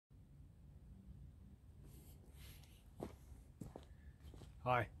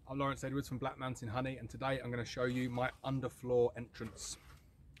Hi, I'm Lawrence Edwards from Black Mountain Honey, and today I'm going to show you my underfloor entrance.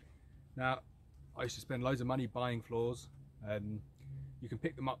 Now, I used to spend loads of money buying floors. You can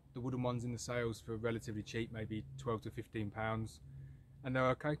pick them up, the wooden ones in the sales, for relatively cheap, maybe 12 to 15 pounds, and they're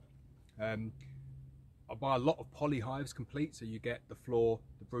okay. I buy a lot of poly hives complete, so you get the floor,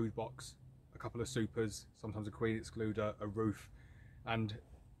 the brood box, a couple of supers, sometimes a queen excluder, a roof, and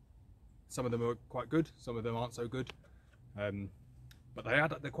some of them are quite good, some of them aren't so good. But they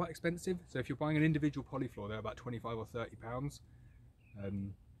add up, they're quite expensive. So if you're buying an individual polyfloor, they're about 25 or 30 pounds.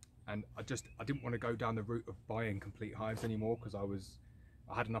 And I didn't want to go down the route of buying complete hives anymore, because I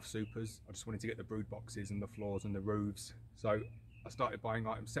had enough supers. I just wanted to get the brood boxes and the floors and the roofs. So I started buying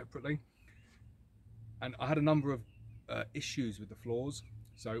items separately. And I had a number of issues with the floors.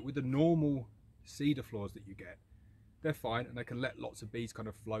 So with the normal cedar floors that you get, they're fine and they can let lots of bees kind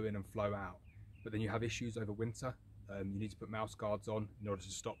of flow in and flow out. But then you have issues over winter. You need to put mouse guards on in order to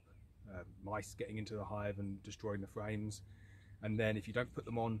stop mice getting into the hive and destroying the frames. And then if you don't put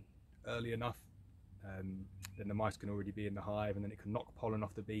them on early enough, then the mice can already be in the hive, and then it can knock pollen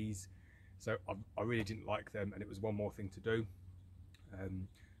off the bees. So I really didn't like them, and it was one more thing to do.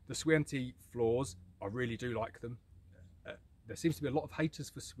 The Swienty floors, I really do like them. There seems to be a lot of haters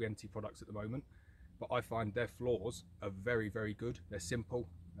for Swienty products at the moment, but I find their floors are very, very good. They're simple.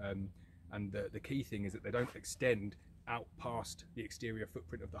 And the key thing is that they don't extend out past the exterior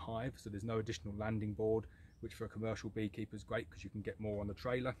footprint of the hive, so there's no additional landing board, which for a commercial beekeeper is great because you can get more on the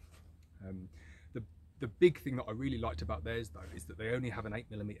trailer. The big thing that I really liked about theirs though is that they only have an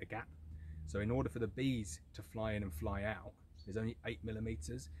 8mm gap. So in order for the bees to fly in and fly out, there's only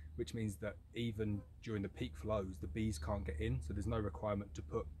 8mm, which means that even during the peak flows, the bees can't get in. So there's no requirement to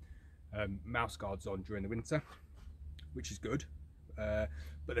put mouse guards on during the winter, which is good.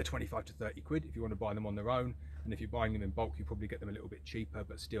 But they're 25 to 30 quid if you want to buy them on their own, and if you're buying them in bulk you probably get them a little bit cheaper,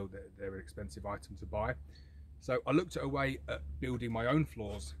 but still they're an expensive item to buy. So I looked at a way at building my own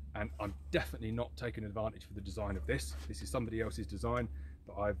floors, and I'm definitely not taking advantage for the design of this. This is somebody else's design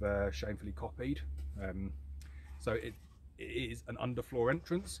that I've shamefully copied. So it is an underfloor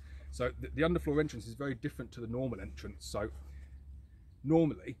entrance. So the underfloor entrance is very different to the normal entrance. So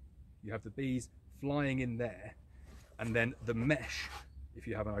normally you have the bees flying in there, and then the mesh, if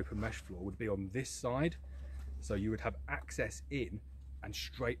you have an open mesh floor, would be on this side. So you would have access in and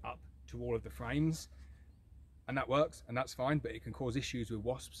straight up to all of the frames. And that works, and that's fine, but it can cause issues with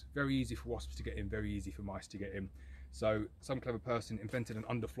wasps. Very easy for wasps to get in, very easy for mice to get in. So some clever person invented an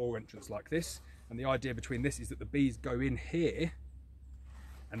underfloor entrance like this. And the idea between this is that the bees go in here,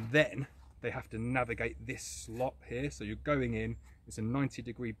 and then they have to navigate this slot here. So you're going in, it's a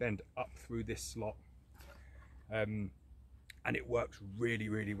 90-degree bend up through this slot. And it works really,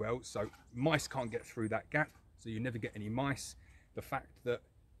 really well. So mice can't get through that gap, so you never get any mice. The fact that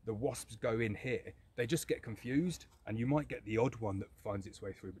the wasps go in here, they just get confused, and you might get the odd one that finds its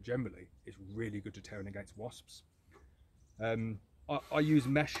way through, but generally it's really good deterrent against wasps. I use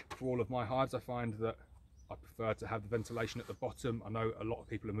mesh for all of my hives. I find that I prefer to have the ventilation at the bottom. I know a lot of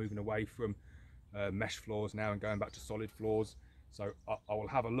people are moving away from mesh floors now and going back to solid floors. So I will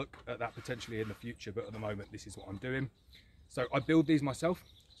have a look at that potentially in the future, but at the moment this is what I'm doing. So I build these myself.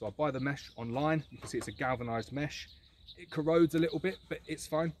 So I buy the mesh online. You can see it's a galvanized mesh. It corrodes a little bit, but it's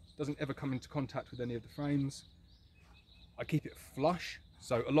fine. Doesn't ever come into contact with any of the frames. I keep it flush.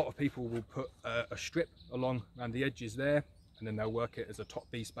 So a lot of people will put a strip along around the edges there, and then they'll work it as a top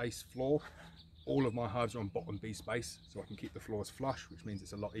bee space floor. All of my hives are on bottom bee space, so I can keep the floors flush, which means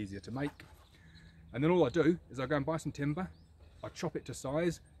it's a lot easier to make. And then all I do is I go and buy some timber. I chop it to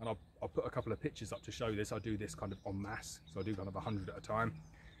size, and I'll put a couple of pictures up to show this. I do this kind of en masse, so I do kind of 100 at a time.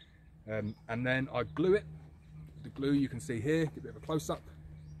 And then I glue it. The glue you can see here, give a bit of a close-up.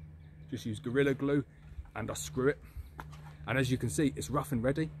 Just use Gorilla Glue, and I screw it. And as you can see, it's rough and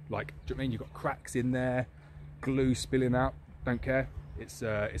ready. Like, do you know what I mean? You've got cracks in there, glue spilling out, don't care. It's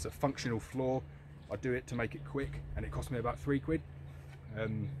a functional floor. I do it to make it quick, and it cost me about 3 quid.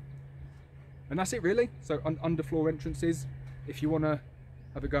 And that's it really. So underfloor entrances. If you want to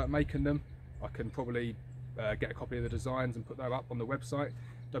have a go at making them, I can probably get a copy of the designs and put that up on the website,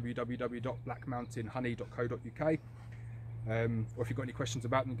 www.blackmountainhoney.co.uk. Or if you've got any questions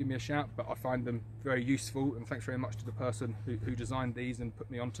about them, give me a shout. But I find them very useful, and thanks very much to the person who designed these and put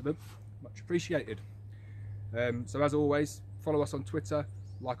me onto them. Much appreciated. So as always, follow us on Twitter,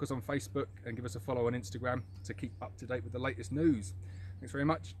 like us on Facebook, and give us a follow on Instagram to keep up to date with the latest news. Thanks very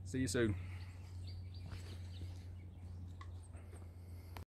much. See you soon.